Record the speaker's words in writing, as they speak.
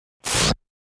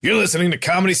You're listening to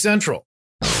Comedy Central.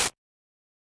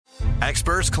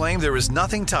 Experts claim there is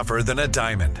nothing tougher than a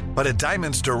diamond. But at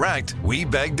Diamonds Direct, we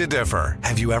beg to differ.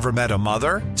 Have you ever met a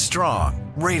mother?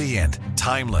 Strong, radiant,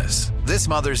 timeless. This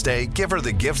Mother's Day, give her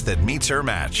the gift that meets her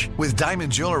match. With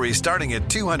diamond jewelry starting at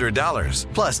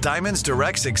 $200. Plus Diamonds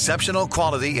Direct's exceptional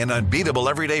quality and unbeatable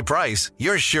everyday price,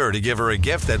 you're sure to give her a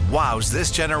gift that wows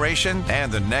this generation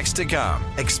and the next to come.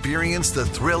 Experience the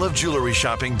thrill of jewelry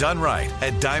shopping done right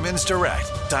at Diamonds Direct.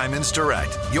 Diamonds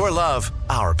Direct. Your love,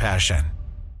 our passion.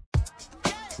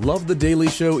 Love the Daily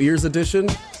Show Ears Edition?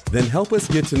 Then help us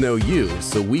get to know you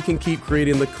so we can keep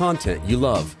creating the content you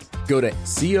love. Go to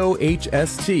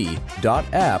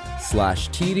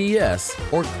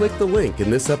cohst.app/TDS or click the link in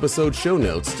this episode's show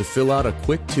notes to fill out a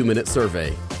quick 2-minute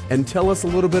survey. And tell us a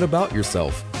little bit about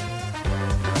yourself.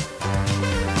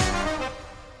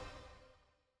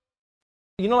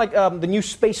 You know, like the new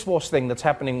Space Force thing that's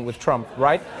happening with Trump,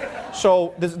 right?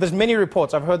 So there's many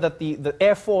reports. I've heard that the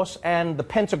Air Force and the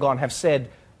Pentagon have said,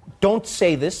 don't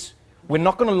say this. We're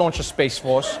not going to launch a Space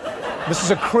Force. This is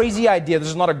a crazy idea. This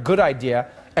is not a good idea.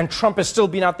 And Trump has still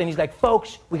been out there and he's like,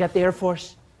 folks, we got the Air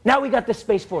Force. Now we got the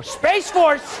Space Force. Space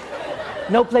Force!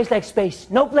 No place like space.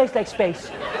 No place like space.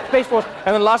 Space Force.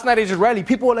 And then last night at his rally,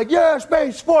 people were like, yeah,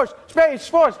 Space Force, Space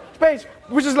Force, Space.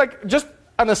 Which is like, just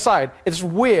an aside, it's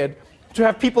weird to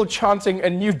have people chanting a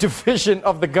new division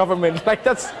of the government. Like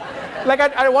that's... Like,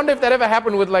 I wonder if that ever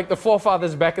happened with, like, the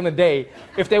forefathers back in the day.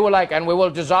 If they were like, and we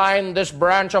will design this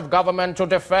branch of government to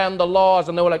defend the laws.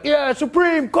 And they were like, yeah,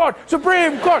 Supreme Court,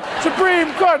 Supreme Court,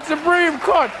 Supreme Court, Supreme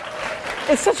Court.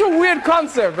 It's such a weird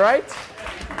concept, right?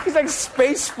 It's like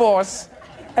Space Force.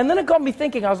 And then it got me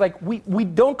thinking, I was like, we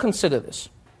don't consider this.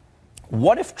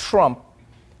 What if Trump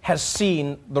has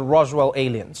seen the Roswell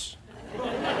aliens?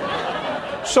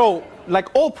 So...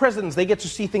 like all presidents, they get to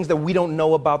see things that we don't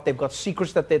know about. They've got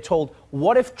secrets that they're told.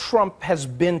 What if Trump has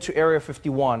been to Area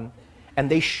 51 and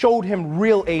they showed him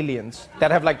real aliens that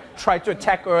have like tried to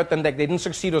attack Earth and like they didn't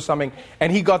succeed or something,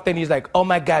 and he got there and he's like, oh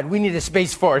my God, we need a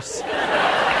Space Force.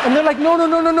 And they're like,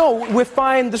 no, we're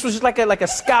fine. This was just like a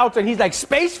scout. And he's like,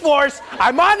 Space Force,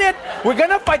 I'm on it. We're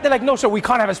gonna fight. They're like, no, sir, we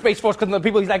can't have a Space Force because the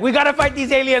people, he's like, we gotta fight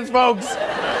these aliens, folks.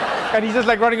 And he's just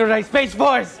like running around like, Space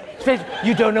Force,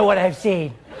 you don't know what I've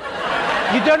seen.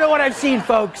 You don't know what I've seen,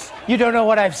 folks. You don't know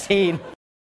what I've seen.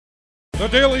 The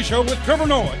Daily Show with Trevor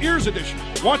Noah, Ears Edition.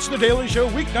 Watch The Daily Show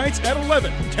weeknights at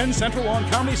 11, 10 Central on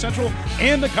Comedy Central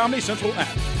and the Comedy Central app.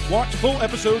 Watch full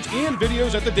episodes and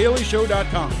videos at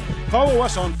thedailyshow.com. Follow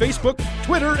us on Facebook,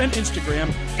 Twitter, and Instagram.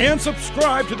 And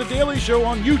subscribe to The Daily Show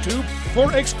on YouTube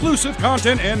for exclusive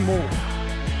content and more.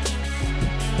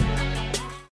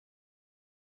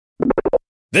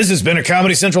 This has been a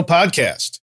Comedy Central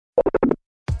podcast.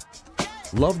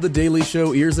 Love the Daily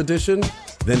Show Ears Edition?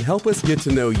 Then help us get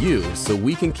to know you so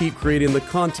we can keep creating the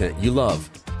content you love.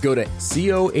 Go to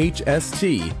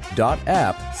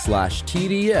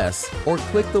cohst.app/TDS or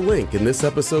click the link in this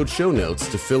episode's show notes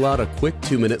to fill out a quick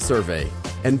 2-minute survey.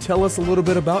 And tell us a little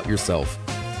bit about yourself.